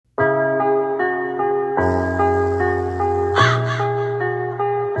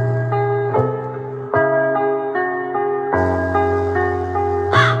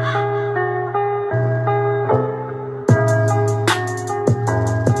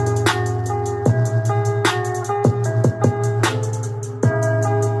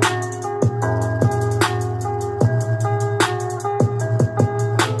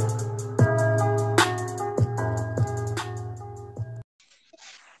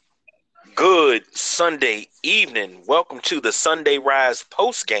Good Sunday evening. Welcome to the Sunday Rise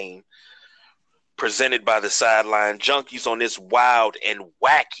post game presented by the Sideline Junkies on this wild and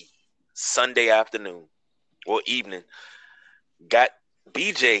wacky Sunday afternoon or evening. Got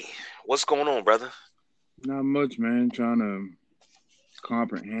BJ. What's going on, brother? Not much, man. Trying to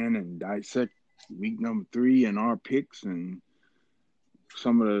comprehend and dissect week number 3 and our picks and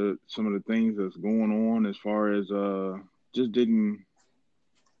some of the things that's going on as far as just didn't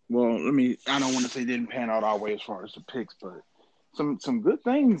I don't want to say didn't pan out our way as far as the picks, but some good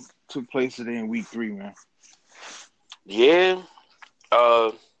things took place today in week 3, man. Yeah.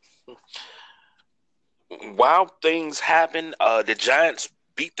 Uh Wild things happen. The Giants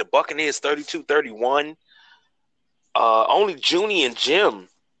beat the Buccaneers 32-31. Only Junie and Jim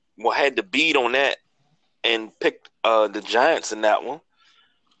had the beat on that and picked the Giants in that one.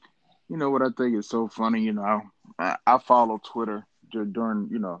 You know what I think is so funny, I follow Twitter during,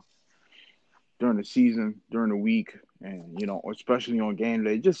 during the season, during the week, and especially on game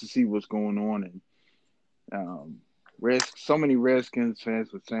day, just to see what's going on. And so many Redskins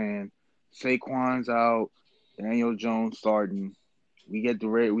fans were saying Saquon's out, Daniel Jones starting. We get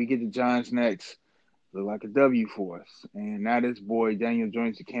the Giants next. Look like a W for us. And now this boy Daniel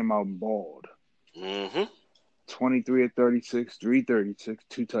Jones came out and balled. Mm-hmm. 23 of 36, 336,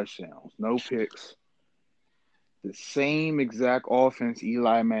 2 touchdowns, no picks. The same exact offense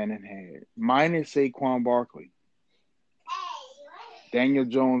Eli Manning had, minus Saquon Barkley. Daniel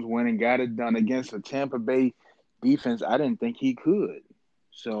Jones went and got it done against a Tampa Bay defense I didn't think he could.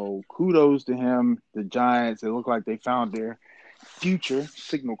 So kudos to him. The Giants, it looked like they found their future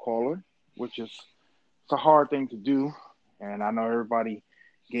signal caller, which is it's a hard thing to do. And I know everybody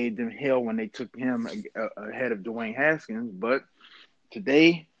gave them hell when they took him ahead of Dwayne Haskins, but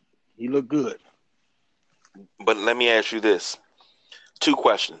today he looked good. But let me ask you this: two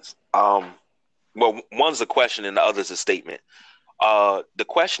questions. Well, one's a question and the other's a statement. The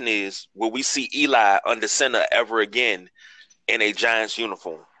question is, will we see Eli under center ever again in a Giants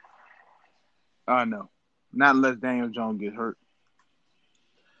uniform? No, not unless Daniel Jones get hurt.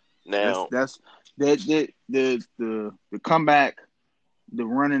 Now, That's the comeback, the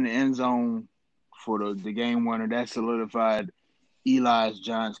run in the end zone for the game winner that solidified Eli's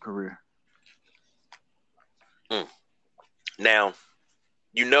Giants career. mm, now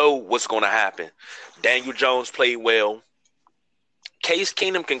you know what's going to happen. Daniel Jones played well. Case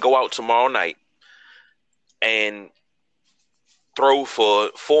Keenum can go out tomorrow night and throw for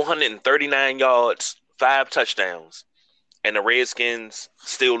 439 yards, 5 touchdowns, and the Redskins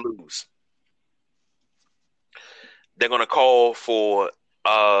still lose. They're going to call for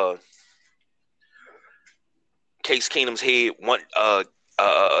Case Keenum's head,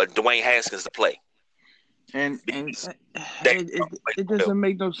 Dwayne Haskins to play. And Because it doesn't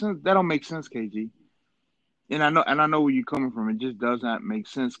make no sense. That don't make sense, KG. And I know where you're coming from. It just does not make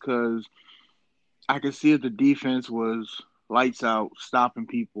sense because I could see if the defense was lights out, stopping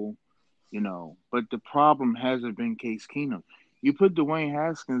people, But the problem hasn't been Case Keenum. You put Dwayne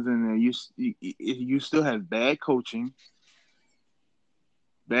Haskins in there, you still have bad coaching,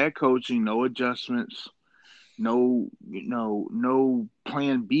 no adjustments, no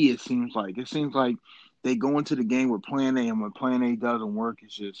plan B. It seems like they go into the game with plan A, and when plan A doesn't work,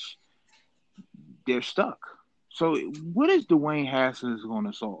 it's just they're stuck. So what is Dwayne Haskins going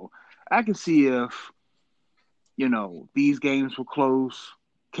to solve? I can see if these games were close.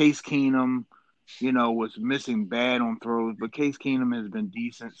 Case Keenum, was missing bad on throws, but Case Keenum has been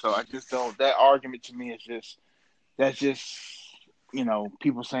decent. So I just don't. That argument to me is just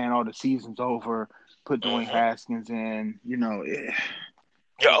people saying, "Oh, the season's over." Put Dwayne mhm. Haskins in. You're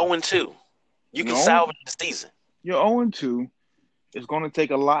 0-2. You can You're salvage the season. you're 0-2. It's going to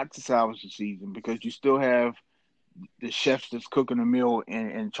take a lot to salvage the season because you still have the chefs that's cooking the meal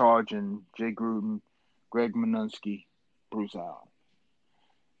in charge, and Jay Gruden, Greg Minunsky, Bruce Allen.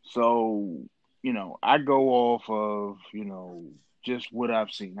 So, I go off of, just what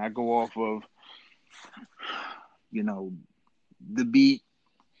I've seen. I go off of, you know, the beat,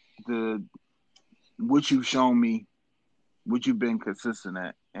 the what you've shown me, what you've been consistent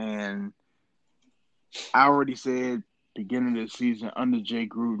at. And I already said beginning of the season under Jay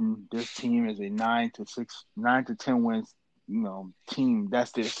Gruden, this team is a 9 to 10 wins, team.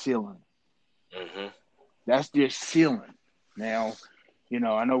 That's their ceiling. Hmm. That's their ceiling. Now,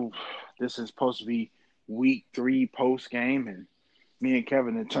 I know this is supposed to be week 3 post game, and me and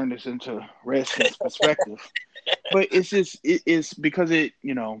Kevin have turned this into Redskins perspective. But it's because it's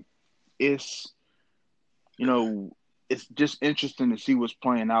you know it's just interesting to see what's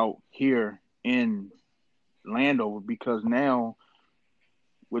playing out here in Landover because now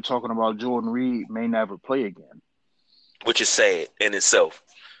we're talking about Jordan Reed may never play again. which is sad in itself.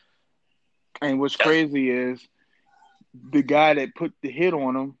 And what's crazy is the guy that put the hit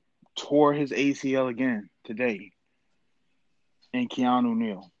on him tore his ACL again today. And Keanu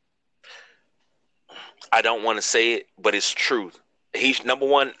Neal. I don't want to say it, but it's truth. He's number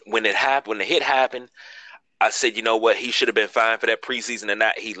one when it happened. When the hit happened, I said, you know what? He should have been fine for that preseason and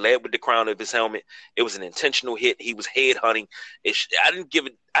not. He led with the crown of his helmet. It was an intentional hit. He was head hunting. I didn't give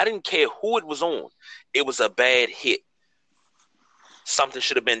it. I didn't care who it was on. It was a bad hit. Something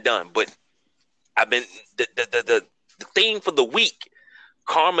should have been done. But I've been the theme for the week.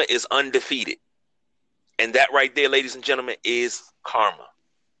 Karma is undefeated, and that right there, ladies and gentlemen, is karma.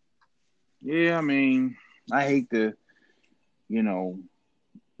 Yeah, I mean, I hate to,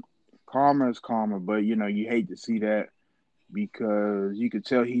 karma is karma, but you hate to see that because you could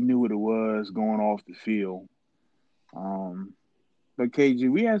tell he knew what it was going off the field. But KG,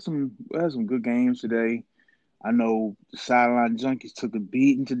 we had some good games today. I know the sideline junkies took a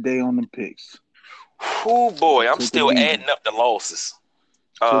beating today on the picks. Oh boy, I'm still adding up the losses.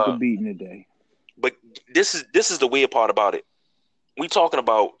 Took a beating today. But this is the weird part about it. We talking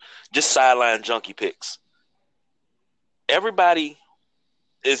about just sideline junkie picks. Everybody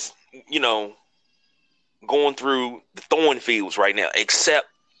is, going through the thorn fields right now, except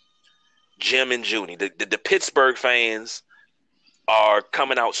Jim and Junie. The Pittsburgh fans are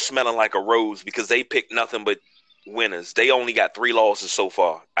coming out smelling like a rose because they picked nothing but winners. They only got 3 losses so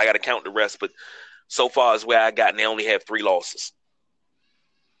far. I got to count the rest, but so far is where I got, and they only have 3 losses.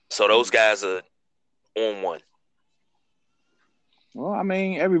 So those guys are on one. Well, I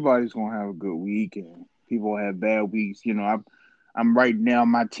mean, everybody's gonna have a good week, and people have bad weeks. I'm right now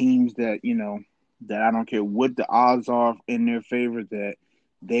my teams that that I don't care what the odds are in their favor that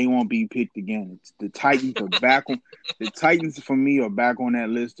they won't be picked again. The Titans are back on. The Titans for me are back on that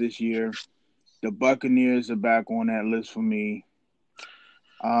list this year. The Buccaneers are back on that list for me.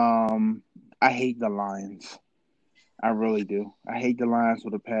 I hate the Lions. I really do. I hate the Lions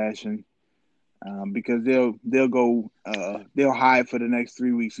with a passion. Because they'll go they'll hide for the next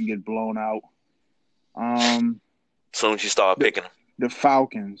 3 weeks and get blown out. As soon as you start picking them, the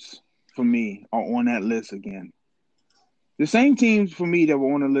Falcons for me are on that list again. The same teams for me that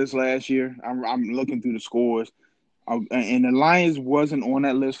were on the list last year. I'm looking through the scores, and the Lions wasn't on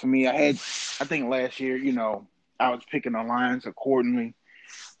that list for me. I think last year, I was picking the Lions accordingly,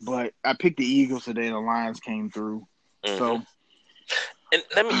 but I picked the Eagles today. The Lions came through. Mm-hmm. So, and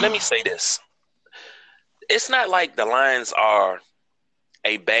let me say this. It's not like the Lions are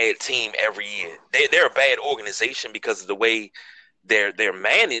a bad team every year. They're a bad organization because of the way they're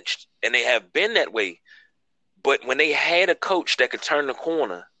managed, and they have been that way. But when they had a coach that could turn the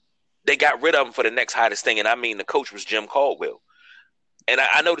corner, they got rid of him for the next hottest thing. And I mean, the coach was Jim Caldwell. And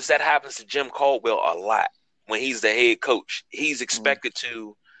I noticed that happens to Jim Caldwell a lot when he's the head coach. He's expected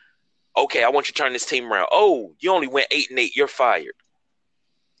to, okay, I want you to turn this team around. Oh, you only went 8-8. You're fired.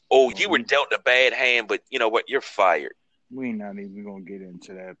 Oh, you were dealt a bad hand, but you know what? You're fired. We're not even gonna get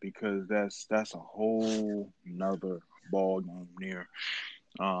into that because that's a whole nother ball game there.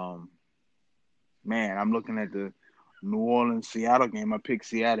 Man, I'm looking at the New Orleans-Seattle game. I picked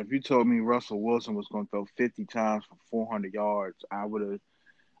Seattle. If you told me Russell Wilson was going to throw 50 times for 400 yards,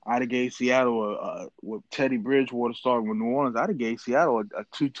 I'd have gave Seattle with Teddy Bridgewater starting with New Orleans. I'd have gave Seattle a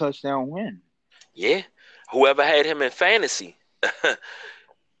 2-touchdown win. Yeah, whoever had him in fantasy.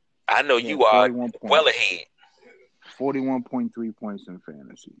 I know you are well ahead. 41.3 points in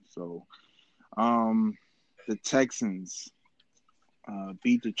fantasy. So, the Texans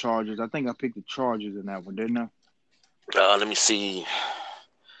beat the Chargers. I think I picked the Chargers in that one, didn't I? Let me see.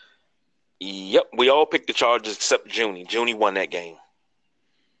 Yep, we all picked the Chargers except Junie. Junie won that game.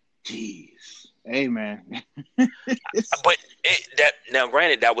 Jeez. Hey, man. But now,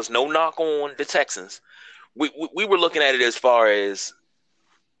 granted, that was no knock on the Texans. We were looking at it as far as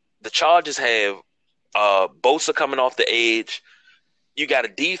the Chargers have Bosa coming off the edge. You got a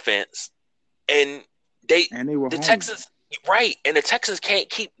defense, and the home. Texans, right? And the Texans can't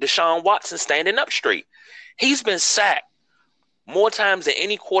keep Deshaun Watson standing up straight. He's been sacked more times than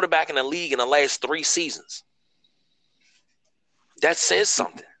any quarterback in the league in the last 3 seasons. That says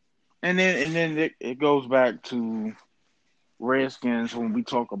something. And then it goes back to Redskins when we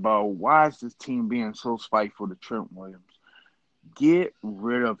talk about why is this team being so spiteful to Trent Williams? Get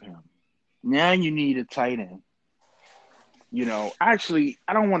rid of him. Now you need a tight end. Actually,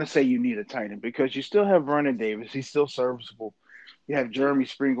 I don't want to say you need a tight end because you still have Vernon Davis. He's still serviceable. You have Jeremy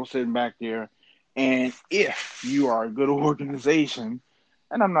Sprinkle sitting back there. And if you are a good organization,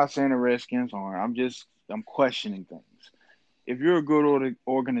 and I'm not saying the Redskins aren't, I'm questioning things. if you're a good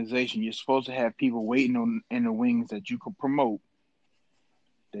organization, you're supposed to have people waiting on in the wings that you could promote,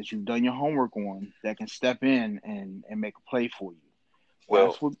 that you've done your homework on, that can step in and make a play for you.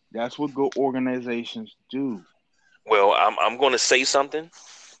 Well, That's what good organizations do. I'm going to say something,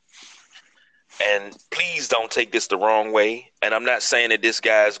 and please don't take this the wrong way. And I'm not saying that this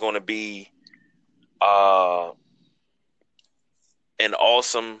guy is going to be uh, an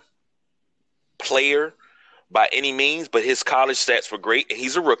awesome player by any means, but his college stats were great.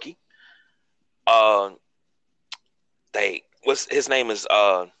 He's a rookie. Uh, what's his name is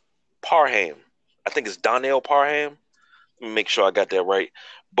Parham. I think it's Donnell Parham. Let me make sure I got that right.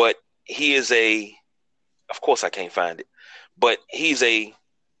 But he is of course I can't find it, but he's a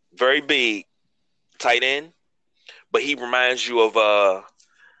very big tight end. But he reminds you of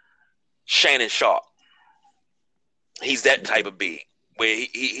Shannon Sharp. He's that type of big, where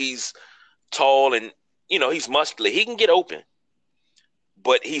he's tall and he's muscular. He can get open,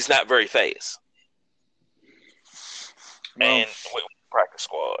 but he's not very fast. Well, And with practice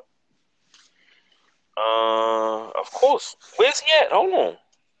squad. Of course. Where's he at? Hold on.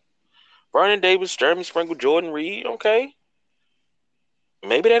 Vernon Davis, Jeremy Sprinkle, Jordan Reed. Okay.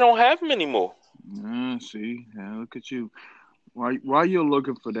 Maybe they don't have him anymore. see, look at you. While you're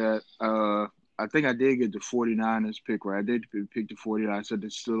looking for that, I think I did get the 49ers pick right. I did pick the 49ers. I said the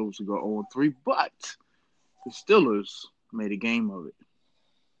Steelers would go 0-3, but the Steelers made a game of it.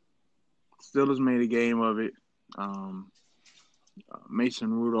 Steelers made a game of it.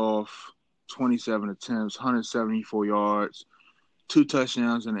 Mason Rudolph, 27 attempts, 174 yards, 2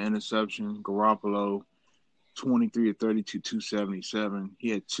 touchdowns and an interception. Garoppolo, 23 of 32, 277. He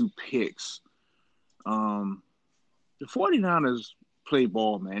had 2 picks. The 49ers play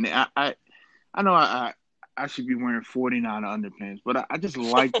ball, man. I know I should be wearing 49 underpants, but I just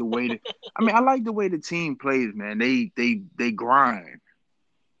like the way I like the way the team plays, man. They grind.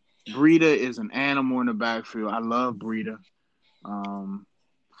 Breida is an animal in the backfield. I love Breida.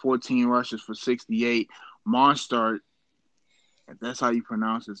 14 rushes for 68. Monster, that's how you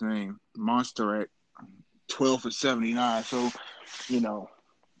pronounce his name. Monster at 12 for 79. So,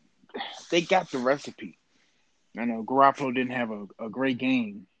 they got the recipe. I know Garoppolo didn't have a great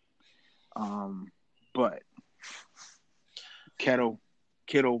game. But Kittle,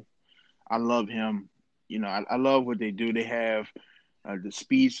 I love him. I love what they do. They have the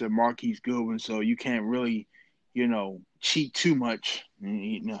speeds of Marquise Goodwin, so you can't really, cheat too much.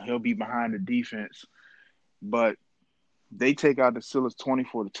 He'll be behind the defense. But they take out the Steelers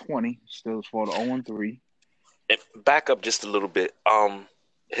 24-20. Steelers fall to 0-3. Back up just a little bit.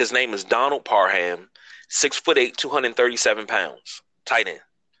 His name is Donald Parham, 6'8", 237 pounds, tight end.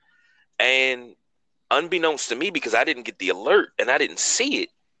 And unbeknownst to me, because I didn't get the alert and I didn't see it,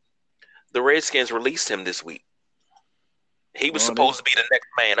 the Redskins released him this week. He was supposed to be the next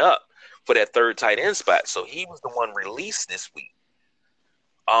man up for that third tight end spot, so he was the one released this week.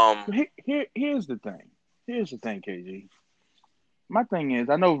 Here's the thing. KG. My thing is,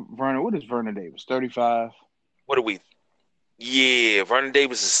 I know Vernon. What is Vernon Davis? 35. What are we? Yeah, Vernon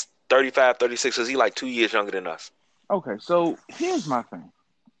Davis is 35, 36, because he's like 2 years younger than us. Okay, so here's my thing.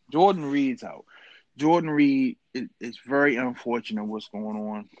 Jordan Reed's out. Jordan Reed, it's very unfortunate what's going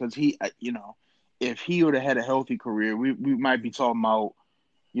on because he, if he would have had a healthy career, we might be talking about,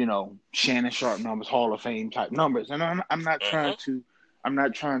 Shannon Sharp numbers, Hall of Fame type numbers. And I'm not trying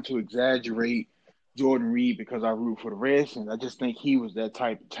to exaggerate Jordan Reed because I root for the Redskins. I just think he was that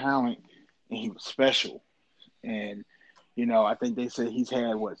type of talent and he was special. And I think they said he's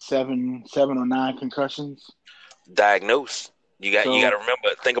had seven or 9 concussions diagnosed. You got to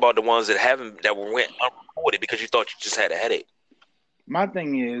remember, think about the ones that went unreported because you thought you just had a headache. My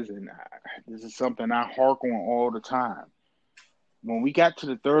thing is, and this is something I hark on all the time. When we got to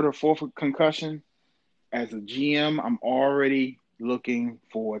the 3rd or 4th concussion, as a GM, I'm already looking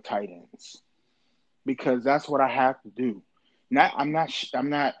for tight ends because that's what I have to do. I'm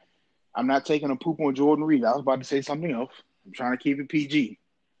not taking a poop on Jordan Reed. I was about to say something else. I'm trying to keep it PG.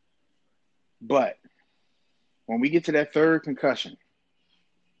 But when we get to that 3rd concussion,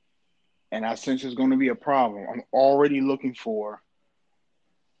 and I sense it's going to be a problem, I'm already looking for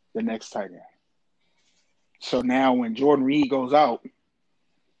the next tight end. So now when Jordan Reed goes out,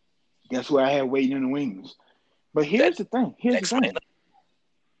 guess who I have waiting in the wings? But here's the thing.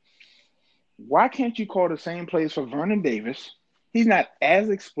 Why can't you call the same plays for Vernon Davis? He's not as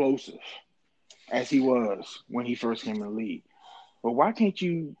explosive as he was when he first came in the league. But why can't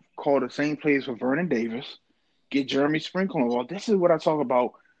you call the same plays for Vernon Davis, get Jeremy Sprinkle involved? This is what I talk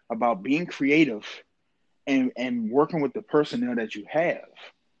about being creative and working with the personnel that you have.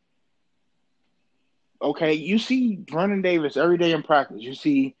 Okay, you see Vernon Davis every day in practice. You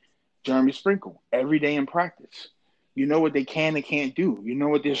see Jeremy Sprinkle every day in practice. You know what they can and can't do. You know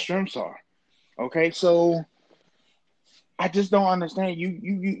what their strengths are. Okay, so I just don't understand.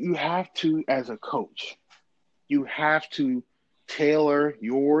 You have to, as a coach, you have to tailor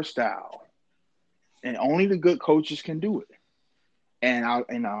your style, and only the good coaches can do it.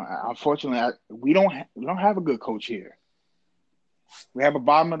 Unfortunately, we don't have a good coach here. We have a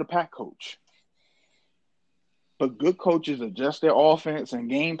bottom of the pack coach. But good coaches adjust their offense and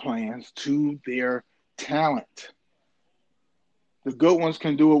game plans to their talent. The good ones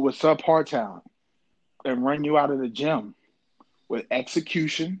can do it with subpar talent and run you out of the gym with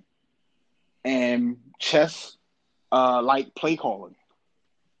execution and chess like play calling.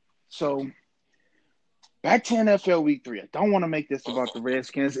 So back to NFL Week 3. I don't want to make this about the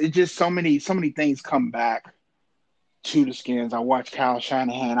Redskins. It's just so many things come back to the Skins. I watched Kyle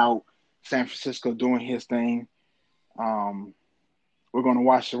Shanahan out San Francisco doing his thing. We're going to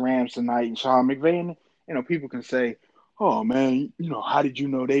watch the Rams tonight, and Sean McVay. And, people can say, "Oh man, how did you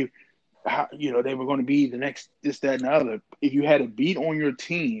know they were going to be the next this, that, and the other?" If you had a beat on your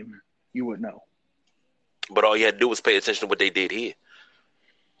team, you would know. But all you had to do was pay attention to what they did here.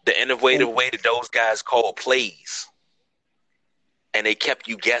 The innovative way that those guys called plays, and they kept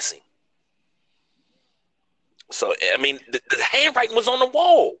you guessing. So, I mean, the handwriting was on the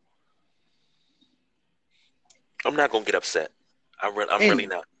wall. I'm not going to get upset. I'm really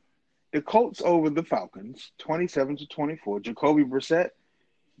not. The Colts over the Falcons, 27-24. Jacoby Brissett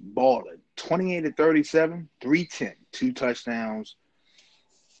balling, 28-37, 310, 2 touchdowns.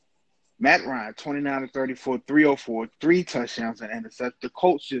 Matt Ryan, 29-34, 304, 3 touchdowns and interceptions. The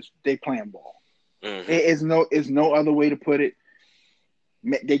Colts they playing ball. Mm-hmm. It's no other way to put it.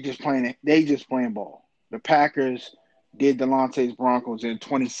 They just playing ball. The Packers did Delonte's Broncos in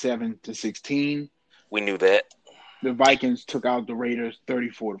 27-16. We knew that. The Vikings took out the Raiders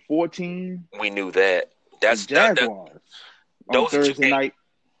 34-14. We knew that. That's the Jaguars on Thursday night.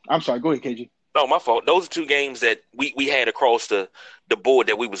 I'm sorry. Go ahead, KG. No, my fault. Those are 2 games that we had across the board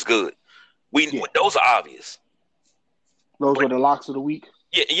that we was good. Those are obvious. Those were the locks of the week.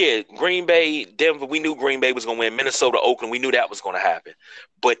 Yeah. Green Bay, Denver. We knew Green Bay was going to win. Minnesota, Oakland. We knew that was going to happen.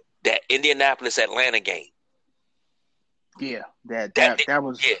 But that Indianapolis Atlanta game. Yeah, that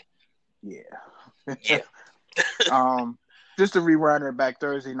was. Yeah. Just to rewind it back,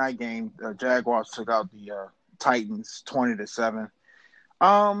 Thursday night game, Jaguars took out the Titans 20-7.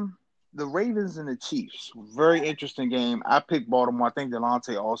 The Ravens and the Chiefs, very interesting game. I picked Baltimore. I think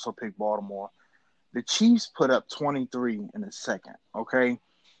Delonte also picked Baltimore. The Chiefs put up 23 in the second, okay?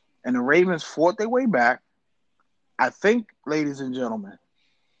 And the Ravens fought their way back. I think, ladies and gentlemen,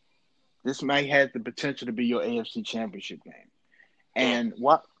 this might have the potential to be your AFC Championship game. And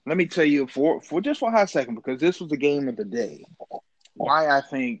let me tell you for just a hot second, because this was the game of the day, why I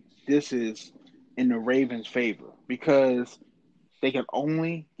think this is in the Ravens' favor. Because they can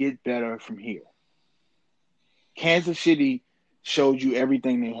only get better from here. Kansas City showed you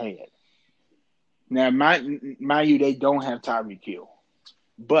everything they had. Now, mind you, they don't have Tyreek Hill.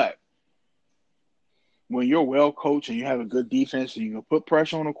 But when you're well coached and you have a good defense and you can put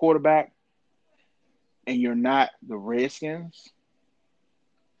pressure on the quarterback and you're not the Redskins,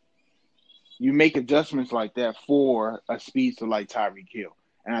 you make adjustments like that for a speedster like Tyreek Hill.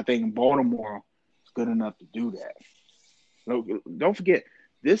 And I think Baltimore is good enough to do that. Don't forget,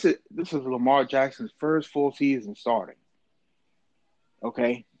 this is Lamar Jackson's first full season starting.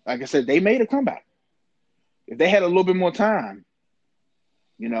 Okay? Like I said, they made a comeback. If they had a little bit more time,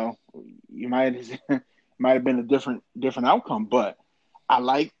 you might have been a different outcome. But I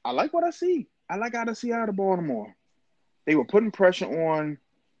like what I see. I like how to see out of Baltimore. They were putting pressure on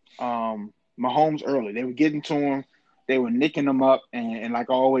Mahomes early. They were getting to him. They were nicking him up. And like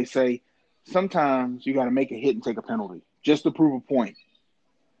I always say, sometimes you got to make a hit and take a penalty just to prove a point.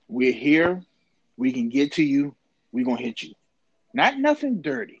 We're here. We can get to you. We're going to hit you. Nothing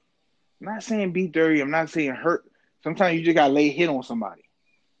dirty. I'm not saying be dirty. I'm not saying hurt. Sometimes you just got to lay a hit on somebody,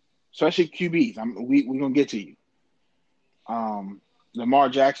 especially QBs. We're going to get to you. Lamar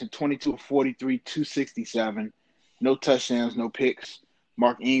Jackson, 22 of 43, 267. No touchdowns, no picks.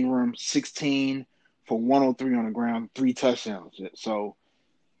 Mark Ingram, 16 for 103 on the ground, 3 touchdowns. So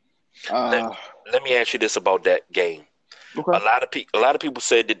let me ask you this about that game. Okay. A lot of people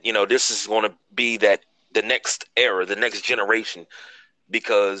said that this is going to be the next era, the next generation,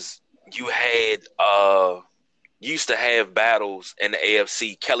 because you used to have battles in the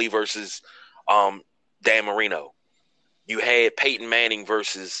AFC, Kelly versus Dan Marino. You had Peyton Manning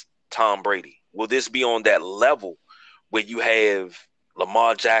versus Tom Brady. Will this be on that level where you have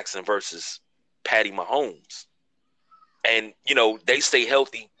Lamar Jackson versus Patty Mahomes. And, they stay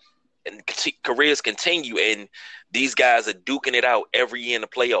healthy and careers continue, and these guys are duking it out every year in the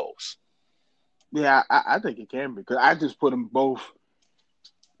playoffs. Yeah, I think it can be because I just put them both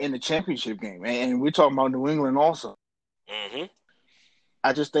in the championship game, and we're talking about New England also. Mm-hmm.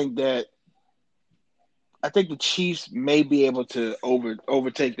 I just think that the Chiefs may be able to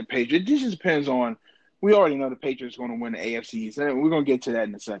overtake the Patriots. It just depends on. We already know the Patriots are going to win the AFC East, and we're going to get to that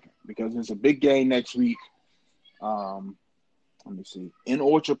in a second because it's a big game next week. Let me see, in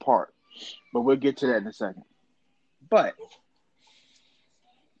Orchard Park, but we'll get to that in a second. But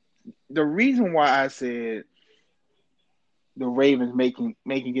the reason why I said the Ravens making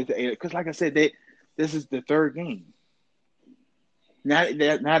it to AFC, because like I said, this is the third game. Now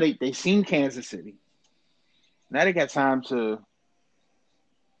they seen Kansas City. Now they got time to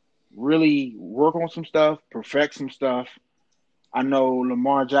really work on some stuff, perfect some stuff. I know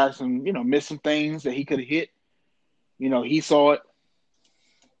Lamar Jackson, missed some things that he could have hit. He saw it.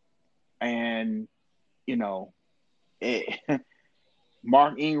 And,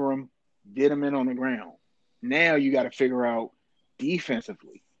 Mark Ingram did him in on the ground. Now you got to figure out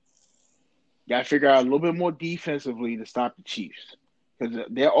defensively. You got to figure out a little bit more defensively to stop the Chiefs. Because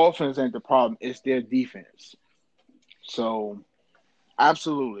their offense ain't the problem. It's their defense. So,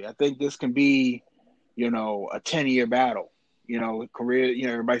 absolutely. I think this can be, a 10-year battle. Career,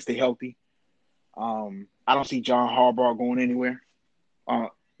 everybody stay healthy. I don't see John Harbaugh going anywhere,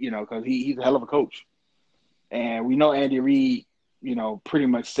 because he's a hell of a coach. And we know Andy Reid, pretty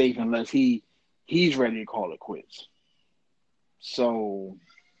much safe unless he's ready to call it quits. So,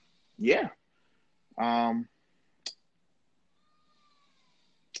 yeah.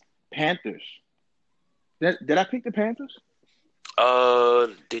 Panthers. Did I pick the Panthers?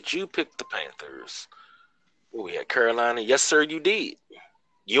 Did you pick the Panthers? Oh, we had Carolina. Yes, sir, you did.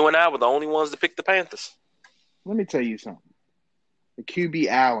 You and I were the only ones to pick the Panthers. Let me tell you something. The QB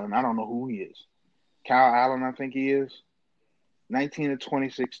Allen, I don't know who he is. Kyle Allen, I think he is. 19 of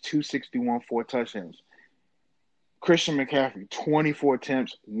 26, 261, 4 touchdowns. Christian McCaffrey, 24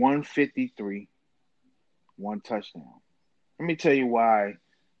 attempts, 153, 1 touchdown. Let me tell you why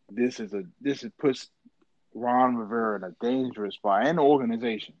this puts Ron Rivera in a dangerous spot and the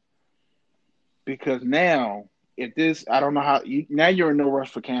organization. Because now, I don't know how now you're in no rush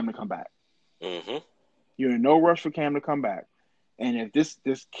for Cam to come back. Mm-hmm. You're in no rush for Cam to come back. And if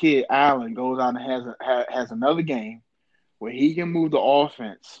this kid Allen goes out and has another game where he can move the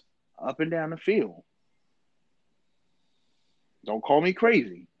offense up and down the field, don't call me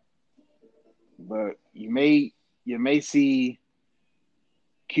crazy, but you may see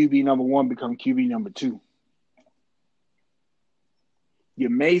QB number 1 become QB number 2. You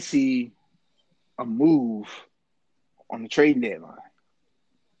may see a move on the trading deadline.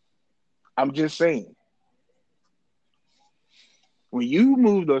 I'm just saying. When you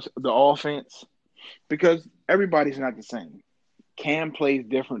move the offense, because everybody's not the same. Cam plays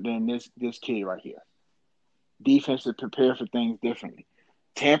different than this kid right here. Defense is prepared for things differently.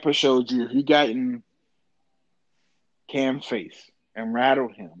 Tampa showed you if you got in Cam's face and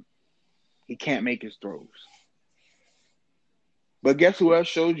rattled him, he can't make his throws. But guess who else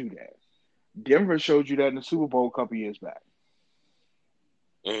showed you that? Denver showed you that in the Super Bowl a couple years back.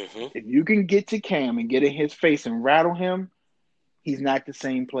 Mm-hmm. If you can get to Cam and get in his face and rattle him, he's not the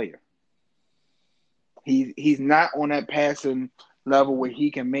same player. He's not on that passing level where he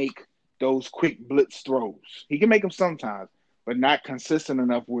can make those quick blitz throws. He can make them sometimes, but not consistent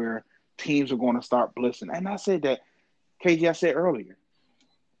enough where teams are going to start blitzing. And I said that, KG, I said earlier,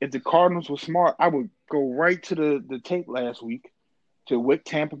 if the Cardinals were smart, I would go right to the tape last week to what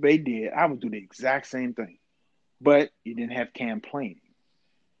Tampa Bay did. I would do the exact same thing. But you didn't have Cam playing.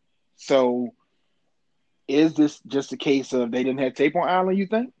 So is this just a case of they didn't have tape on Allen, you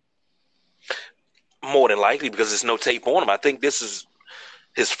think? More than likely, because there's no tape on him. I think this is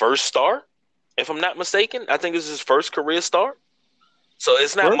his first start, if I'm not mistaken. I think this is his first career start. So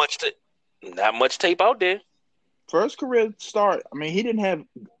it's not much tape out there. First career start. I mean, he didn't have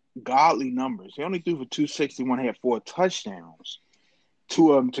godly numbers. He only threw for 261, had 4 touchdowns.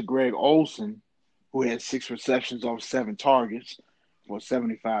 2 of them to Greg Olsen, who had 6 receptions off 7 targets for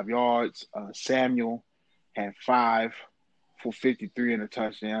 75 yards. Samuel had 5 for 53 and a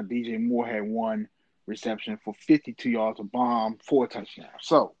touchdown. DJ Moore had 1 reception for 52 yards, a bomb, 4 touchdowns.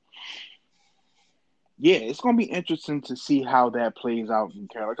 So, yeah, it's going to be interesting to see how that plays out in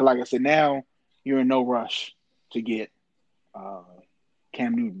Carolina. Because like I said, now you're in no rush to get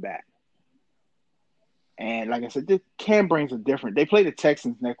Cam Newton back. And like I said, Cam brings a different. They play the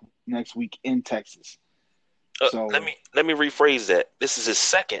Texans next week in Texas. So let me rephrase that. This is his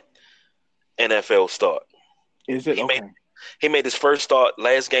second NFL start. Is it He made okay? he made his first start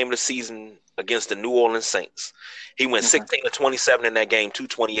last game of the season against the New Orleans Saints. He went Okay. 16 to 27 in that game,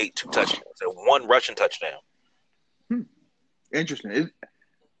 228, 2 touchdowns, and one rushing touchdown. Hmm. Interesting.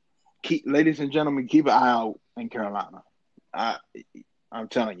 Ladies and gentlemen, keep an eye out in Carolina. I, I'm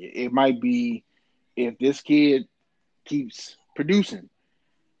telling you, it might be if this kid keeps producing,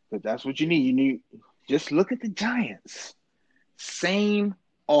 but that's what you need. You need just look at the Giants. Same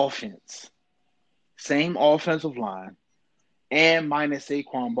offense, same offensive line, and minus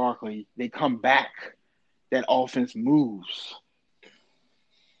Saquon Barkley, they come back. That offense moves,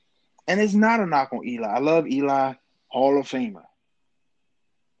 and it's not a knock on Eli. I love Eli, Hall of Famer,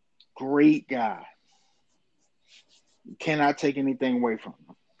 great guy. Cannot take anything away from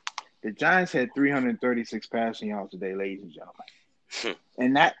him. The Giants had 336 passing yards today, ladies and gentlemen.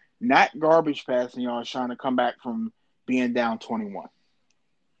 And that not garbage passing yards trying to come back from being down 21.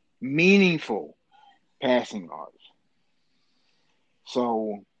 Meaningful passing yards.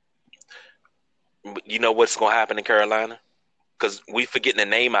 So, You know what's going to happen in Carolina? Because we forgetting the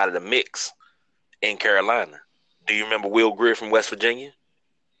name out of the mix in Carolina. Do you remember Will Greer from West Virginia?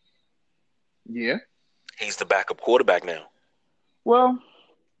 yeah. He's the backup quarterback now. Well,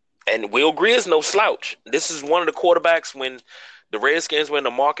 And Will Greer is no slouch. This is one of the quarterbacks when the Redskins were in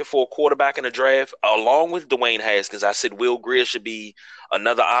the market for a quarterback in the draft, along with Dwayne Haskins. I said Will Greer should be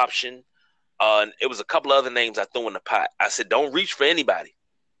another option. It was a couple other names I threw in the pot. I said don't reach for anybody,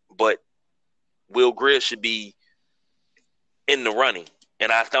 but Will Greer should be in the running.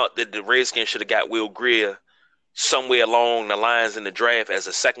 And I thought that the Redskins should have got Will Greer somewhere along the lines in the draft as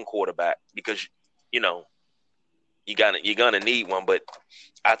a second quarterback because, you know, you're gonna need one. But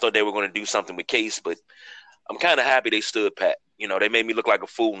I thought they were going to do something with Case, but I'm kind of happy they stood pat. You know, they made me look like a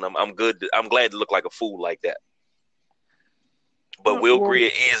fool, and I'm good. I'm glad to look like a fool like that. But Will well,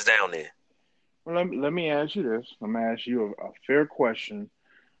 Greer is down there. let me ask you this. Let me ask you a fair question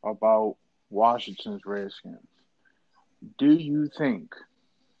about Washington's Redskins. Do you think,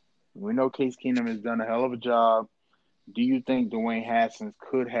 we know Case Keenum has done a hell of a job, do you think Dwayne Haskins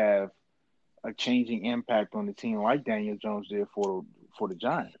could have a changing impact on the team like Daniel Jones did for the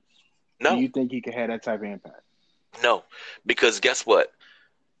Giants? Do No, you think he could have that type of impact? no, because guess what?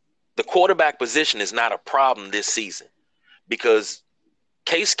 The quarterback position is not a problem this season because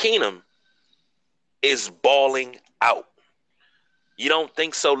Case Keenum is balling out. You don't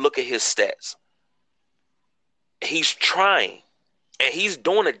think so? Look at his stats. He's trying and he's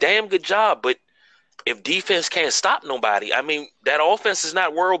doing a damn good job. But if defense can't stop nobody, I mean, that offense is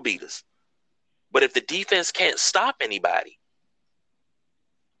not world beaters. But if the defense can't stop anybody,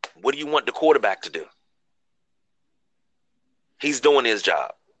 what do you want the quarterback to do? He's doing his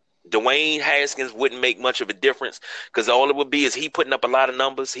job. Dwayne Haskins wouldn't make much of a difference because all it would be is he putting up a lot of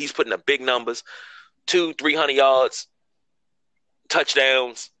numbers. He's putting up big numbers, 200-300 yards,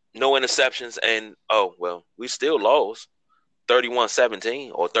 touchdowns, no interceptions, and oh well, we still lost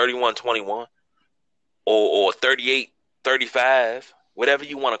 31-17 or 31-21 or 38-35, whatever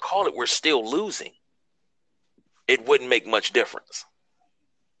you want to call it. We're still losing. It wouldn't make much difference.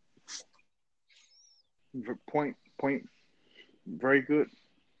 Point. Very good.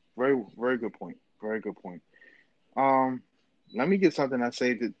 Very good point. Very good point. Let me get something I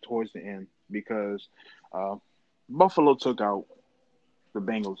saved it towards the end because uh, Buffalo took out the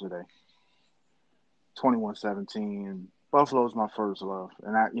Bengals today, 21-17. Buffalo's my first love,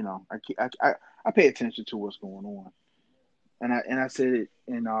 and I pay attention to what's going on. And I said it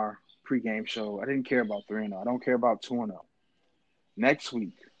in our pregame show. I didn't care about 3-0. I don't care about 2-0. Next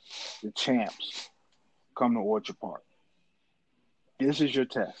week, the champs come to Orchard Park. This is your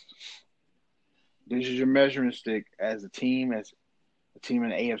test. This is your measuring stick as a team in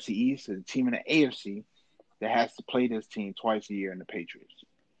the AFC East, as a team in the AFC that has to play this team twice a year in the Patriots.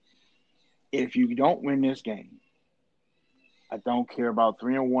 If you don't win this game, I don't care about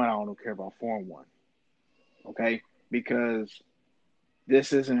 3-1. I don't care about 4-1. Okay, because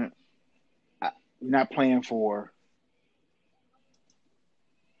this isn't. You're not playing for.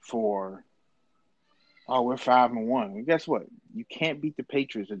 Oh, we're 5-1. Well, guess what? You can't beat the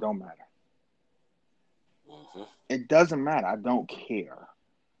Patriots. It don't matter. Mm-hmm. It doesn't matter. I don't care.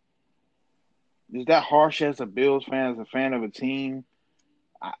 Is that harsh as a Bills fan, as a fan of a team?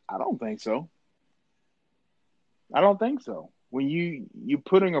 I don't think so. I don't think so. When you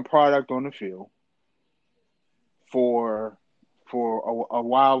putting a product on the field for a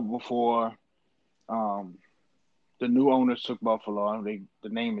while before the new owners took Buffalo, the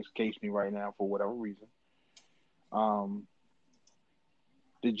name escapes me right now for whatever reason. Um,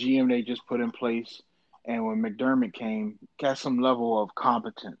 the GM they just put in place, and when McDermott came, got some level of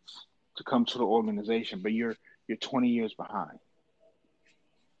competence. to come to the organization, but you're 20 years behind.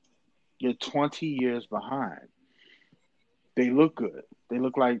 You're 20 years behind. They look good. They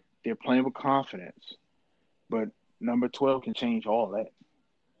look like they're playing with confidence. But number 12 can change all that.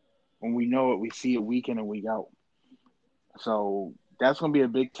 When we know it, we see it week in and week out. So that's going to be a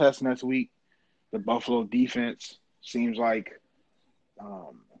big test next week. The Buffalo defense seems like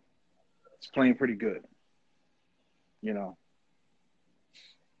um, it's playing pretty good, you know.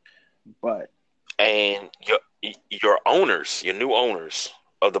 But And your owners, your new owners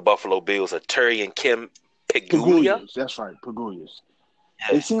of the Buffalo Bills are Terry and Kim Pegula. Pagulias, that's right, Pagulias. Yeah.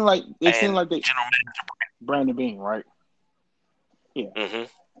 They seem And like they general manager. Brandon Bean, right? Yeah. Mm-hmm.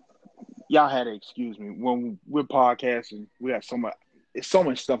 Y'all had to excuse me when we're podcasting. We got so much. It's so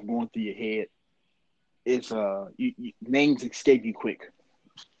much stuff going through your head. It's names escape you quick.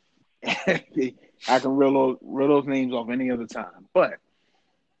 I can reel those names off any other time, but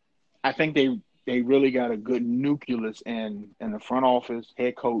I think they really got a good nucleus in the front office.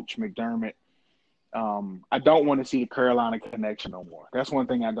 Head coach McDermott. I don't want to see the Carolina connection no more. That's one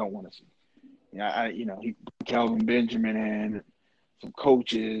thing I don't want to see. Yeah, he Kelvin Benjamin and some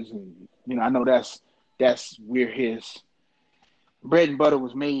coaches, and I know that's where his bread and butter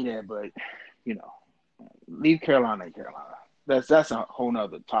was made at, but leave Carolina in Carolina. That's a whole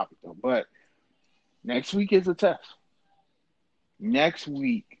nother topic though. But next week is a test. Next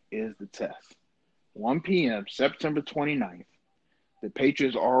week is the test. 1 p.m., September 29th. The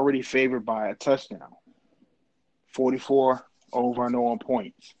Patriots are already favored by a touchdown. 44 over and on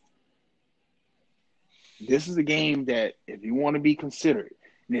points. This is a game that if you want to be considerate,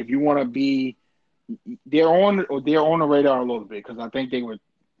 and if you want to be, they're on the radar a little bit because I think they were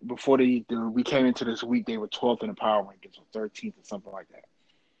before we came into this week they were 12th in the power rankings or 13th or something like that.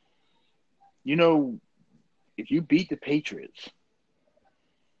 If you beat the Patriots,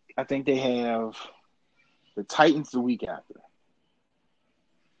 I think they have the Titans the week after.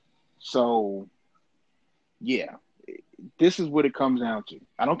 So, yeah, this is what it comes down to.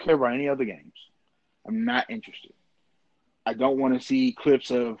 I don't care about any other games. I'm not interested. I don't want to see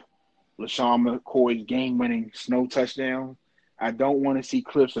clips of LaShawn McCoy's game-winning snow touchdown. I don't want to see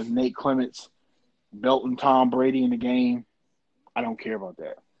clips of Nate Clements belting Tom Brady in the game. I don't care about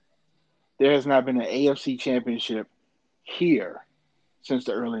that. There has not been an AFC championship here since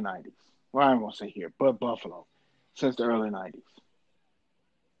the early 90s. Well, I don't want to say here, but Buffalo since the early 90s.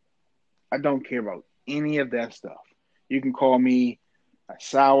 I don't care about any of that stuff. You can call me a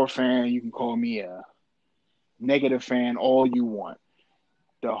sour fan. You can call me a negative fan, all you want.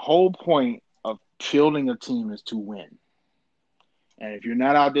 The whole point of fielding a team is to win. And if you're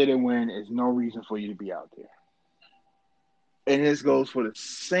not out there to win, there's no reason for you to be out there. And this goes for the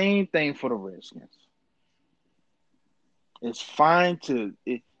same thing for the Redskins. It's fine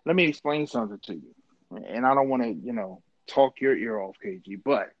let me explain something to you. And I don't want to, talk your ear off, KG,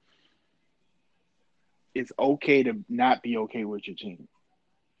 but it's okay to not be okay with your team.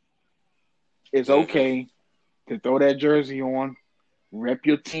 It's okay to throw that jersey on, rep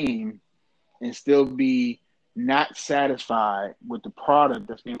your team, and still be not satisfied with the product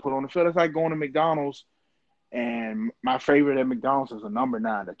that's being put on the field. It's like going to McDonald's, and my favorite at McDonald's is a number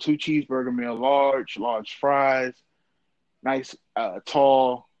 9, the 2 cheeseburger meal, large fries, nice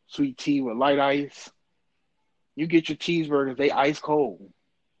tall sweet tea with light ice. You get your cheeseburgers, they ice cold.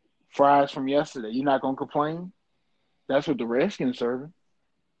 Fries from yesterday. You're not going to complain? That's what the Redskins serving.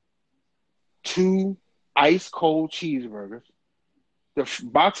 2 ice cold cheeseburgers. The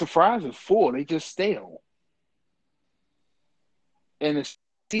box of fries is full. They just stale. And the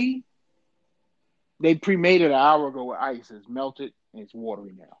tea, they pre-made it an hour ago with ice. It's melted and it's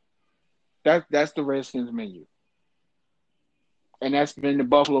watery now. That's the Redskins menu. And that's been the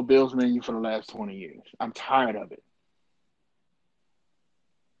Buffalo Bills menu for the last 20 years. I'm tired of it.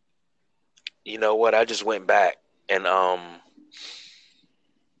 You know what? I just went back and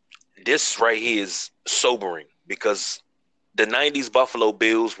this right here is sobering because the 90s Buffalo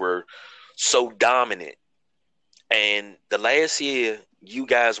Bills were so dominant. And the last year, you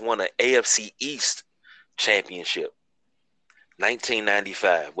guys won an AFC East championship,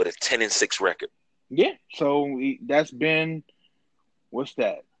 1995, with a 10-6 record. Yeah, so that's been, what's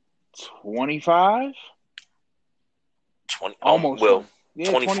that, 25? 20, almost. Well,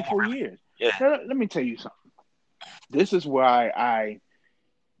 24 years. Yeah. Now, let me tell you something. This is why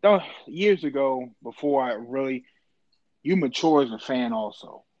years ago, before you mature as a fan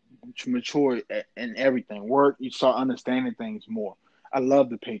also. You mature in everything. Work, you start understanding things more. I love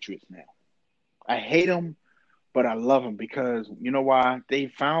the Patriots now. I hate them, but I love them because, you know why? They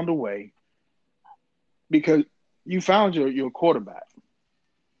found a way. Because you found your quarterback.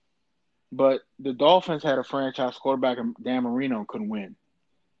 But the Dolphins had a franchise quarterback, and Dan Marino couldn't win,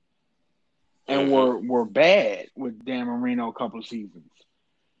 and Mm-hmm. were bad with Dan Marino a couple of seasons.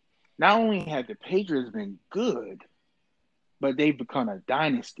 Not only have the Patriots been good, but they've become a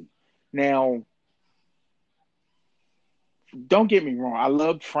dynasty. Now, don't get me wrong, I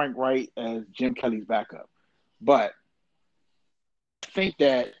loved Frank Wright as Jim Kelly's backup, but I think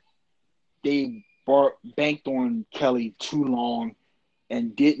that they banked on Kelly too long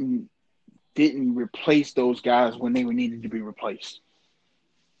and didn't replace those guys when they were needed to be replaced.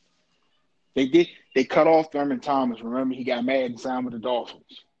 They did. They cut off Thurman Thomas. Remember, he got mad and signed with the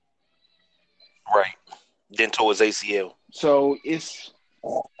Dolphins. Right. Then tore his ACL. So it's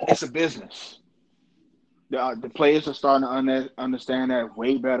a business. The players are starting to understand that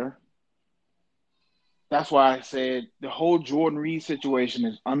way better. That's why I said the whole Jordan Reed situation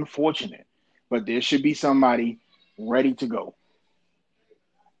is unfortunate, but there should be somebody ready to go.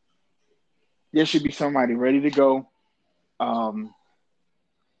 There should be somebody ready to go.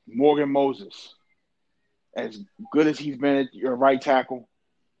 Morgan Moses, as good as he's been at your right tackle,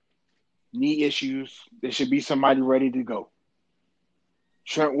 knee issues, there should be somebody ready to go.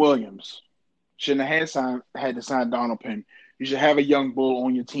 Trent Williams shouldn't have had to sign Donald Penn. You should have a young bull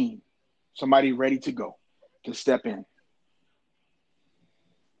on your team, somebody ready to go, to step in.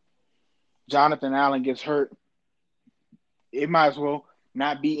 Jonathan Allen gets hurt, it might as well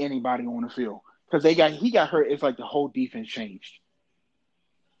not be anybody on the field because he got hurt. It's like the whole defense changed.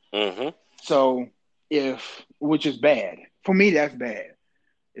 Mm-hmm. So which is bad for me, that's bad.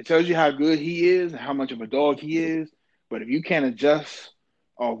 It tells you how good he is and how much of a dog he is. But if you can't adjust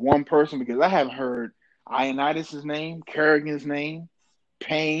one person, because I haven't heard Ioannidis' name, Kerrigan's name,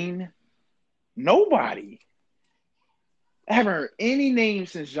 Payne, nobody. I haven't heard any name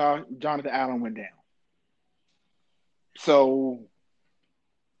since Jonathan Allen went down. So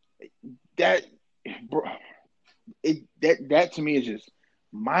that to me is just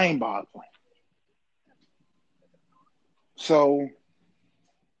mind-boggling. So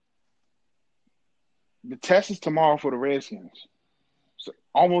the test is tomorrow for the Redskins. So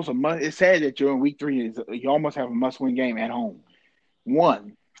almost a month. It's sad that you're in week 3. You almost have a must-win game at home.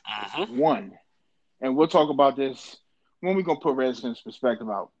 One. And we'll talk about this when we're gonna put Redskins perspective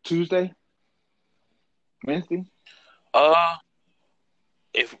out. Tuesday, Wednesday.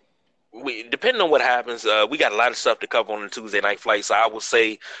 If we depending on what happens, we got a lot of stuff to cover on the Tuesday night flight, so I will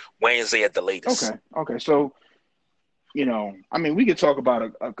say Wednesday at the latest. Okay. So, I mean, we could talk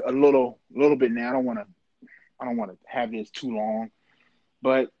about a little bit now. I don't want to have this too long,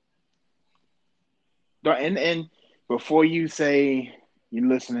 but and before you say you're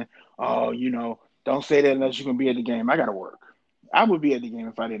listening, don't say that unless you're gonna be at the game. I gotta work. I would be at the game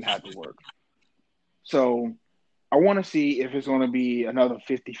if I didn't have to work. So I want to see if it's going to be another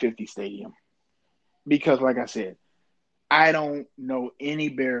 50-50 stadium. Because, like I said, I don't know any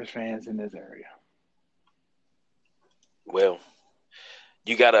Bears fans in this area. Well,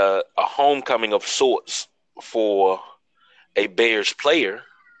 you got a homecoming of sorts for a Bears player.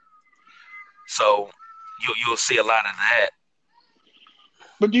 So you'll see a lot of that.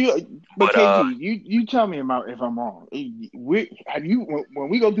 But KG, you tell me if I'm wrong. When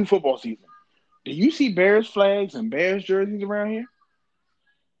we go through football season, do you see Bears flags and Bears jerseys around here?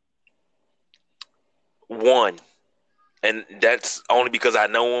 One, and that's only because I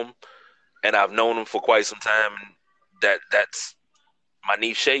know him, and I've known him for quite some time. And that's my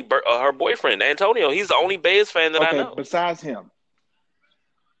niece Shay, her boyfriend Antonio. He's the only Bears fan that I know. Besides him.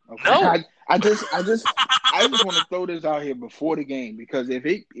 Okay. No, I just want to throw this out here before the game because if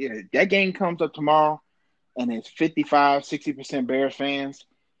that game comes up tomorrow and it's 55-60% Bears fans.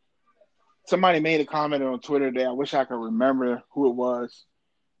 Somebody made a comment on Twitter that I wish I could remember who it was,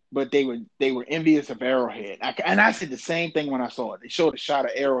 but they were envious of Arrowhead. And I said the same thing when I saw it. They showed a shot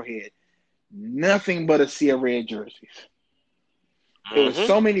of Arrowhead, nothing but a sea of red jerseys. There were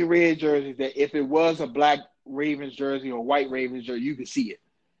so many red jerseys that if it was a black Ravens jersey or white Ravens jersey, you could see it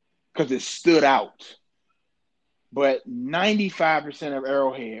because it stood out. But 95% of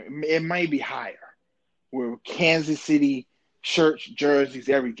Arrowhead, it might be higher, were Kansas City shirts, jerseys,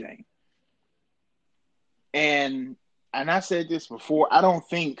 everything. And I said this before, I don't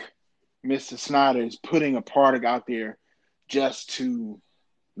think Mr. Snyder is putting a product out there just to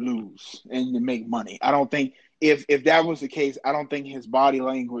lose and to make money. I don't think if that was the case, I don't think his body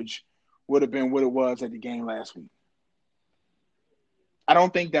language would have been what it was at the game last week. I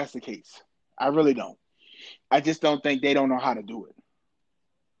don't think that's the case. I really don't. I just don't think they don't know how to do it.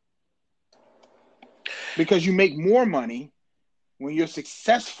 Because you make more money when you're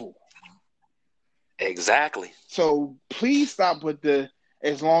successful. Exactly. So please stop with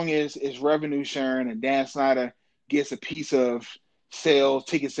as long as it's revenue sharing and Dan Snyder gets a piece of sales,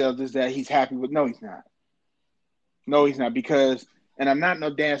 ticket sales, this, that, he's happy with. No, he's not. No, he's not. Because, and I'm not no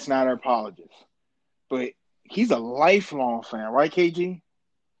Dan Snyder apologist, but he's a lifelong fan, right, KG?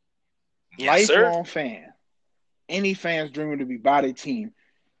 Yes, sir. Lifelong fan. Any fans dreaming to be by the team.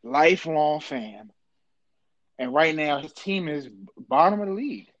 Lifelong fan. And right now, his team is bottom of the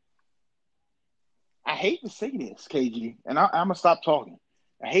league. I hate to say this, KG, and I'm going to stop talking.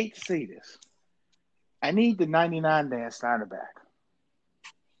 I hate to say this. I need the 99 Dan Snyder back.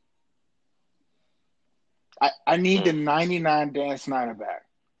 I need the 99 Dan Snyder back.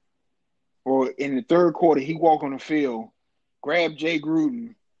 Or in the third quarter, he walk on the field, grab Jay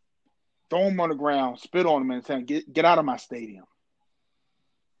Gruden, throw him on the ground, spit on him, and say, get out of my stadium.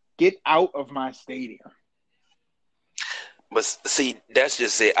 Get out of my stadium. But see, that's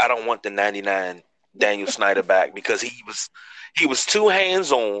just it. I don't want the 99 Daniel Snyder back because he was too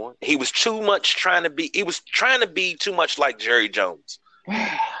hands-on. He was too much trying to be too much like Jerry Jones.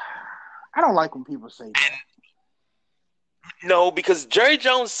 I don't like when people say that. No, because Jerry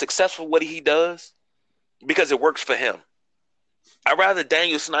Jones is successful at what he does because it works for him. I'd rather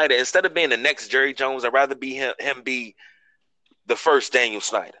Daniel Snyder, instead of being the next Jerry Jones, I'd rather be him be the first Daniel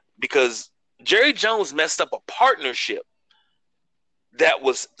Snyder. Because Jerry Jones messed up a partnership that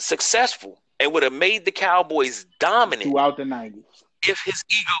was successful and would have made the Cowboys dominant throughout the 90s. If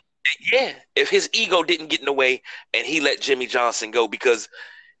his ego didn't get in the way and he let Jimmy Johnson go, because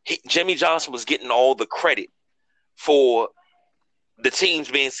Jimmy Johnson was getting all the credit for the teams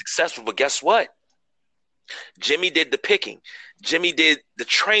being successful. But guess what? Jimmy did the picking. Jimmy did the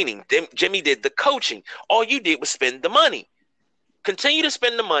training. Jimmy did the coaching. All you did was spend the money. Continue to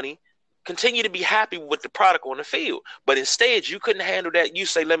spend the money. Continue to be happy with the product on the field. But instead, you couldn't handle that. You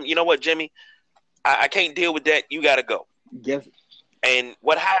say, you know what, Jimmy? I can't deal with that. You got to go. Yes. And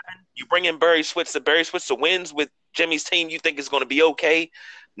what happened? You bring in Barry Switzer. Barry Switzer wins with Jimmy's team. You think it's going to be okay?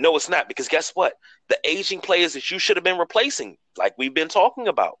 No, it's not. Because guess what? The aging players that you should have been replacing, like we've been talking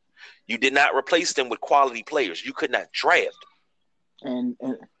about, you did not replace them with quality players. You could not draft. And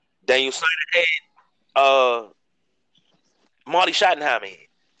Daniel Snyder had Marty Schottenheimer.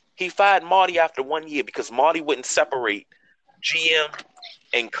 He fired Marty after 1 year because Marty wouldn't separate GM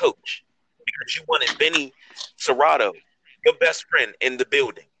and coach. Because you wanted Benny Serrato, your best friend, in the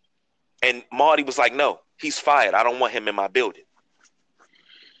building. And Marty was like, no, he's fired. I don't want him in my building.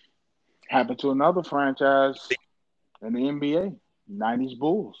 Happened to another franchise in the NBA, 90s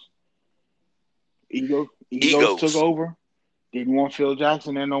Bulls. Egos took over. Didn't want Phil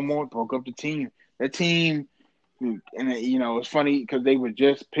Jackson there no more. Broke up the team. That team, and it's funny because they were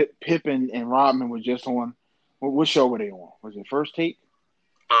just Pippen and Rodman were just on. What show were they on? Was it First Take?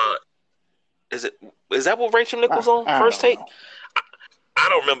 Is that what Rachel Nichols on? First Take? I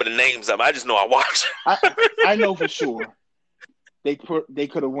don't remember the names of them. I just know I watched. I know for sure. They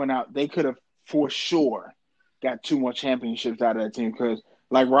could have went out. They could have for sure got 2 more championships out of that team because,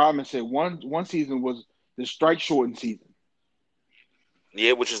 like Rodman said, one season was the strike shortened season.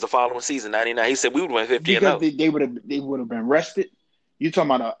 Yeah, which is the following season, 99. He said we would win 50 because and 0. They would have been rested. You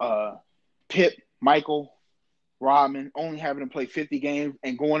talking about Pip, Michael, Rodman only having to play 50 games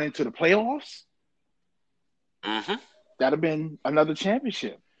and going into the playoffs? Mm-hmm. That'd have been another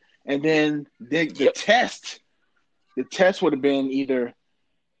championship. And then the test would have been either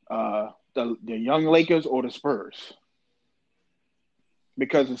the young Lakers or the Spurs,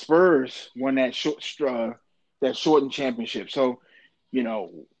 because the Spurs won that shortened championship. So,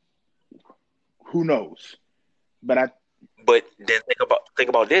 who knows? But then think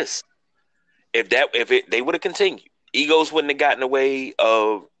about this. If they would have continued, egos wouldn't have gotten in the way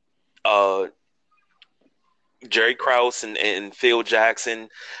of Jerry Krause and Phil Jackson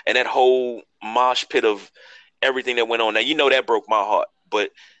and that whole mosh pit of everything that went on. Now, that broke my heart,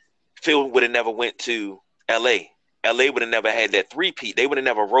 but Phil would have never went to LA. LA would have never had that three-peat. They would have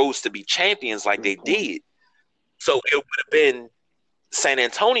never rose to be champions like they did. So it would have been San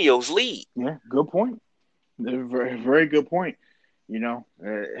Antonio's lead. Yeah, good point. Very, very good point.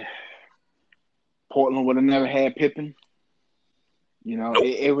 Portland would have never had Pippen. Nope.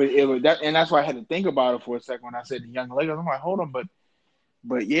 It was that, and that's why I had to think about it for a second when I said the young Lakers. I'm like, hold on,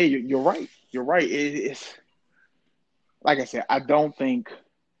 but yeah, you're right. You're right. It's like I said. I don't think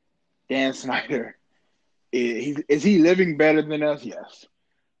Dan Snyder is he living better than us? Yes,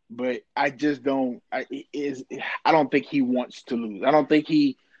 but I just don't. I don't think he wants to lose. I don't think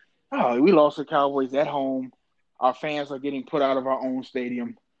we lost the Cowboys at home. Our fans are getting put out of our own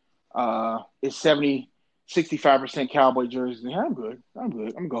stadium. It's 65% Cowboy jerseys. I'm good. I'm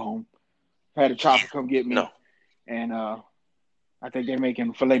going to go home. I had a chopper come get me. No. And I think they're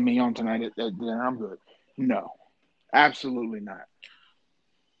making filet mignon tonight. Then I'm good. No, absolutely not.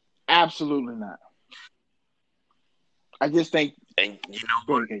 Absolutely not. I just think. And you know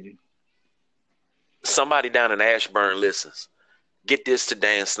Go what? ahead, KG. Somebody down in Ashburn listens. Get this to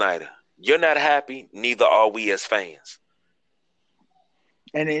Dan Snyder. You're not happy, neither are we as fans.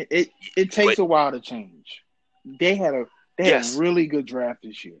 And it But takes a while to change. They had a yes, really good draft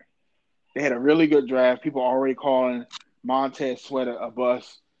this year. They had a really good draft. People are already calling Montez Sweat a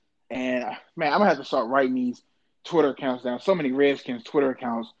bust. And man, I'm gonna have to start writing these Twitter accounts down. So many Redskins Twitter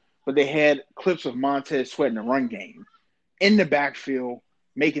accounts, but they had clips of Montez Sweat in the run game, in the backfield,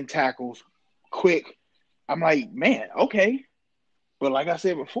 making tackles, quick. I'm like, man, okay. But like I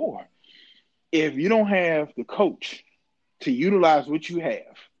said before, if you don't have the coach to utilize what you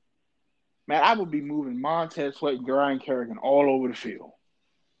have, man, I would be moving Montez Sweat and Ryan Kerrigan all over the field.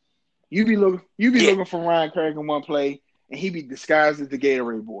 You be yeah, looking for Ryan Kerrigan one play, and he be disguised as the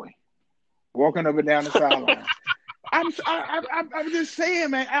Gatorade boy, walking up and down the sideline. I'm just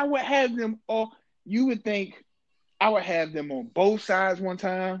saying, man. I would have them all. You would think I would have them on both sides one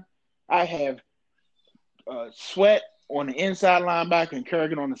time. I have Sweat on the inside linebacker and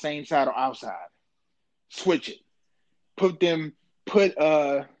Kerrigan on the same side or outside. Switch it. Put them. Put.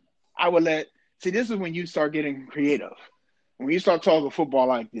 I would let. See, this is when you start getting creative. When you start talking football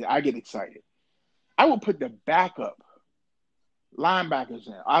like this, I get excited. I would put the backup linebackers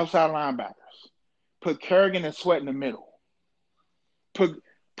in, outside linebackers. Put Kerrigan and Sweat in the middle. Put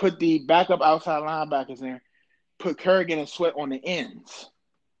the backup outside linebackers in. Put Kerrigan and Sweat on the ends,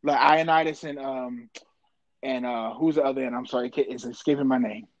 like Ioannidis and who's the other end? I'm sorry, it's escaping my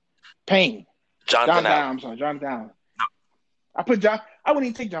name. Payne. Jonathan Jonathan Allen. Allen. I'm sorry, Jonathan Allen. I put John. I wouldn't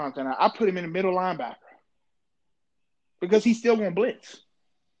even take Jonathan Allen. I put him in the middle linebacker because he's still going to blitz.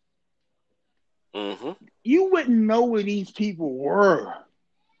 Mm-hmm. You wouldn't know where these people were.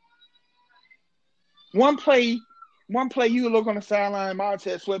 One play, you would look on the sideline,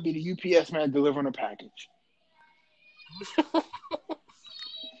 Montez Sweat be the UPS man delivering a package.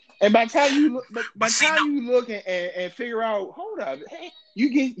 And by the time you look and figure out, hold up, hey,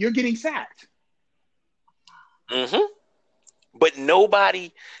 you're getting sacked. Mm-hmm. But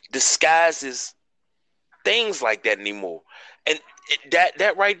nobody disguises things like that anymore. And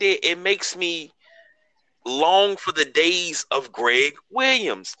that right there, it makes me long for the days of Greg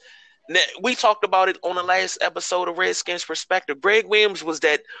Williams. Now, we talked about it on the last episode of Redskins Perspective. Greg Williams was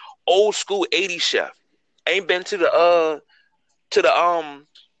that old school 80s chef. Ain't been to the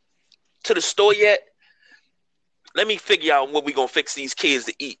store yet. Let me figure out what we gonna fix these kids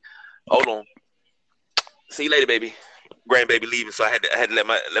to eat. Hold on. See you later, baby. Grandbaby leaving, so I had to let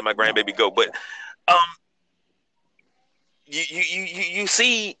my grandbaby go. But um, you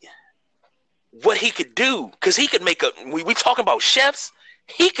see what he could do, because he could make we talking about chefs.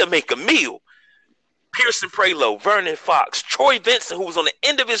 He could make a meal. Pearson Prelo, Vernon Fox, Troy Vincent, who was on the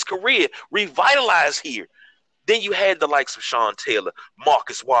end of his career, revitalized here. Then you had the likes of Sean Taylor,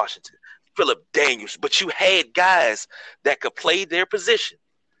 Marcus Washington, Philip Daniels, but you had guys that could play their position,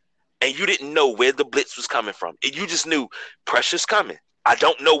 and you didn't know where the blitz was coming from. And you just knew pressure's coming. I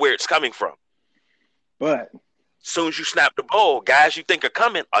don't know where it's coming from. But soon as you snap the ball, guys you think are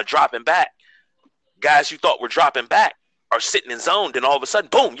coming are dropping back. Guys you thought were dropping back are sitting in zone, then all of a sudden,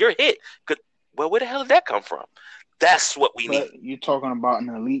 boom, you're hit. Well, where the hell did that come from? That's what we need. You're talking about an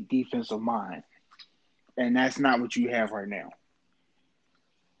elite defensive mind, and that's not what you have right now.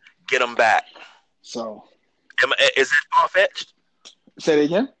 Get them back. So, is that far-fetched? Say it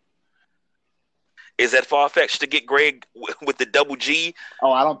again? Is that far-fetched to get Greg with the double G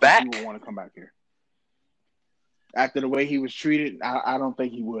Oh, I don't back? think he would want to come back here. After the way he was treated, I don't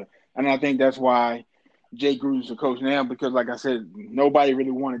think he would. And I think that's why Jay Gruden's the coach now, because, like I said, nobody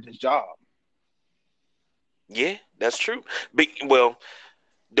really wanted this job. Yeah, that's true. But, well,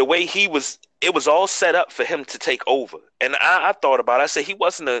 the way he was, it was all set up for him to take over. And I thought about it. I said he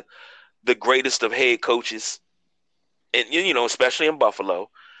wasn't the greatest of head coaches, and especially in Buffalo.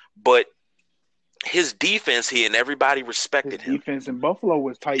 But his defense here, and everybody respected him. His defense in Buffalo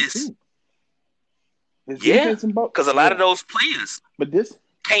was tight, too. Because a lot of those players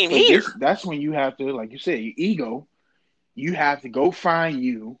came here. That's when you have to, like you said, your ego, you have to go find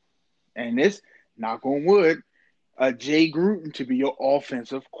you, and this, knock on wood, Jay Gruden to be your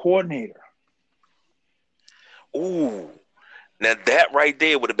offensive coordinator. Ooh. Now that right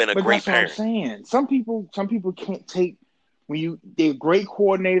there would have been a great pairing. That's what I'm saying. Some people can't take they're great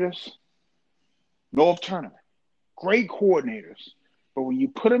coordinators. North Turner, great coordinators, but when you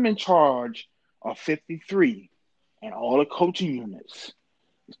put them in charge of 53 and all the coaching units,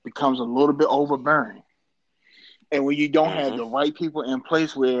 it becomes a little bit overbearing. And when you don't have Mm-hmm. the right people in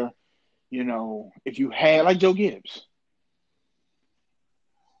place where, if you had like Joe Gibbs,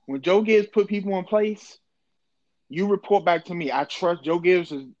 when Joe Gibbs put people in place, you report back to me. I trust Joe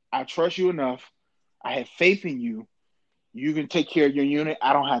Gibbs. I trust you enough. I have faith in you. You can take care of your unit.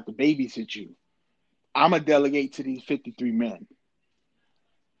 I don't have to babysit you. I'm going to delegate to these 53 men.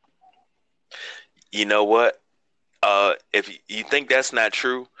 You know what? If you think that's not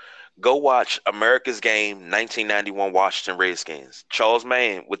true, go watch America's Game 1991 Washington Redskins. Charles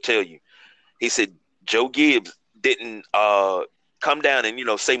Mann would tell you. He said Joe Gibbs didn't come down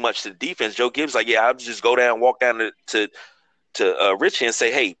and say much to the defense. Joe Gibbs like, yeah, I'll just go down, walk down to Richie and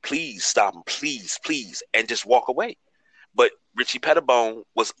say, hey, please stop him, please, and just walk away. But Richie Pettibone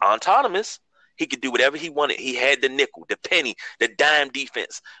was autonomous. He could do whatever he wanted. He had the nickel, the penny, the dime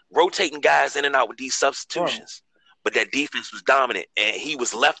defense, rotating guys in and out with these substitutions. But that defense was dominant, and he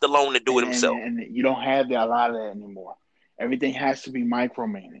was left alone to do it himself. And you don't have a lot of that anymore. Everything has to be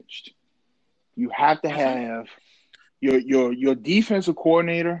micromanaged. You have to have your defensive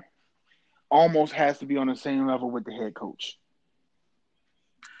coordinator almost has to be on the same level with the head coach.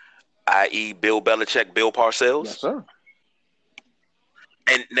 I.e. Bill Belichick, Bill Parcells? Yes, sir.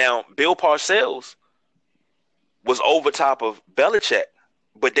 And now Bill Parcells was over top of Belichick,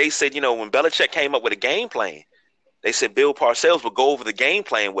 but they said, when Belichick came up with a game plan, they said Bill Parcells would go over the game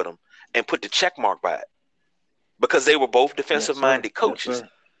plan with him and put the check mark by it because they were both defensive-minded coaches.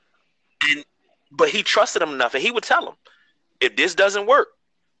 Yes, but he trusted him enough, and he would tell him, if this doesn't work,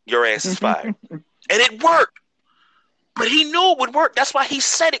 your ass is fired. And it worked. But he knew it would work. That's why he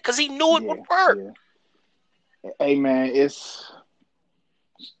said it, because he knew it would work. Yeah. Hey, man,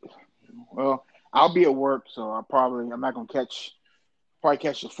 well, I'll be at work, so I'm not going to catch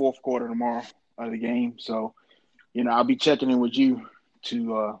the fourth quarter tomorrow of the game. So, I'll be checking in with you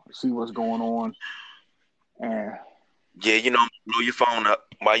to see what's going on. Yeah, blow your phone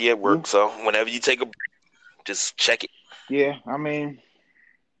up while you're at work. So whenever you take a break, just check it. Yeah, I mean,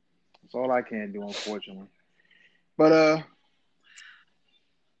 that's all I can do, unfortunately. But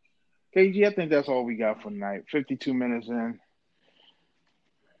KG, I think that's all we got for tonight. 52 minutes in.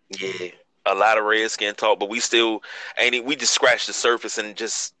 Yeah, a lot of Redskin talk, but we still we just scratched the surface and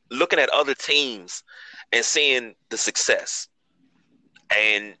just looking at other teams and seeing the success.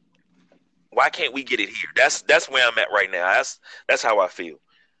 And why can't we get it here? That's where I'm at right now. That's how I feel.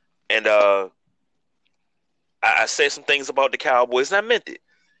 And I said some things about the Cowboys, and I meant it.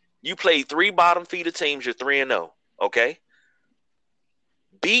 You played 3 bottom feeder teams. You're 3-0. Okay.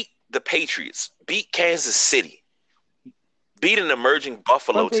 Beat the Patriots. Beat Kansas City. Beat an emerging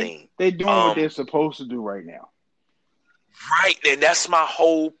Buffalo team. They're doing what they're supposed to do right now. Right, and that's my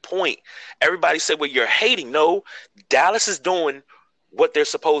whole point. Everybody said, well, you're hating. No, Dallas is doing what they're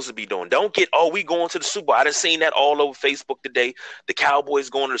supposed to be doing. Don't get, we going to the Super Bowl. I done seen that all over Facebook today. The Cowboys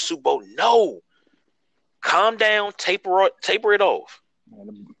going to the Super Bowl. No. Calm down, taper it off.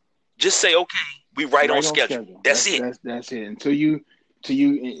 Just say, okay, we right on schedule. That's it. That's it. Until you,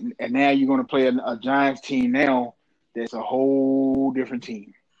 and now you're going to play a Giants team now that's a whole different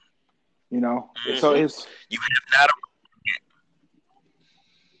team. Mm-hmm. So you have not.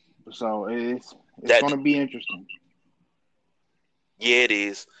 So it's going to be interesting. Yeah, it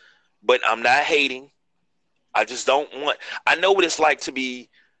is. But I'm not hating. I just don't want – I know what it's like to be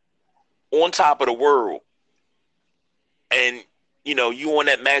on top of the world and, you on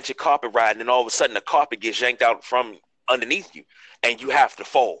that magic carpet ride, and then all of a sudden the carpet gets yanked out from underneath you and you have to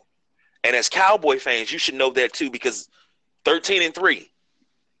fall. And as Cowboy fans, you should know that too, because 13-3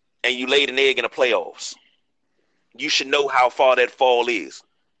 and you laid an egg in the playoffs. You should know how far that fall is.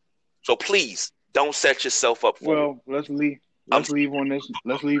 So please don't set yourself up for it. Well, let's leave on this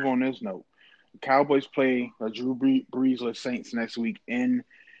note. The Cowboys play the Drew Brees Saints next week in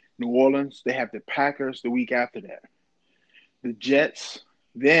New Orleans. They have the Packers the week after that. The Jets,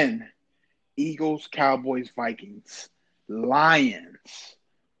 then Eagles, Cowboys, Vikings, Lions,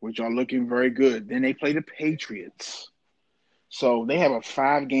 which are looking very good. Then they play the Patriots. So they have a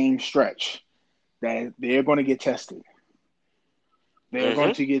 5-game stretch that they're going to get tested. They're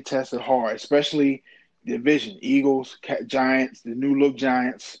going to get tested hard, especially division. Eagles, Giants, the new look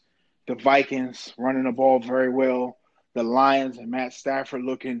Giants, the Vikings running the ball very well. The Lions and Matt Stafford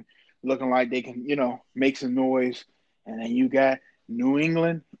looking like they can, make some noise. And then you got New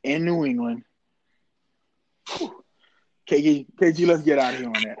England in New England. Whew. KG, let's get out of here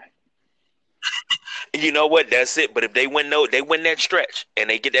on that. You know what? That's it. But if they win that stretch and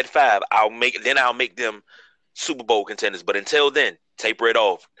they get that 5, I'll make them Super Bowl contenders. But until then, taper it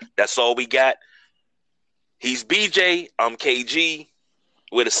off. That's all we got. He's BJ. I'm KG.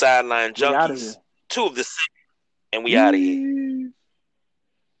 We're the Sideline Junkies. 2 of the And we out of here.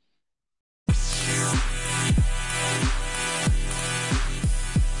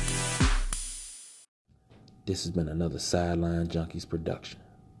 This has been another Sideline Junkies production,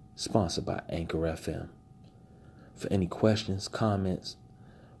 sponsored by Anchor FM. For any questions, comments,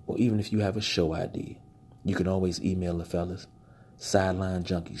 or even if you have a show idea, you can always email the fellas,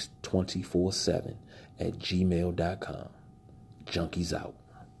 sidelinejunkies247@gmail.com. Junkies out.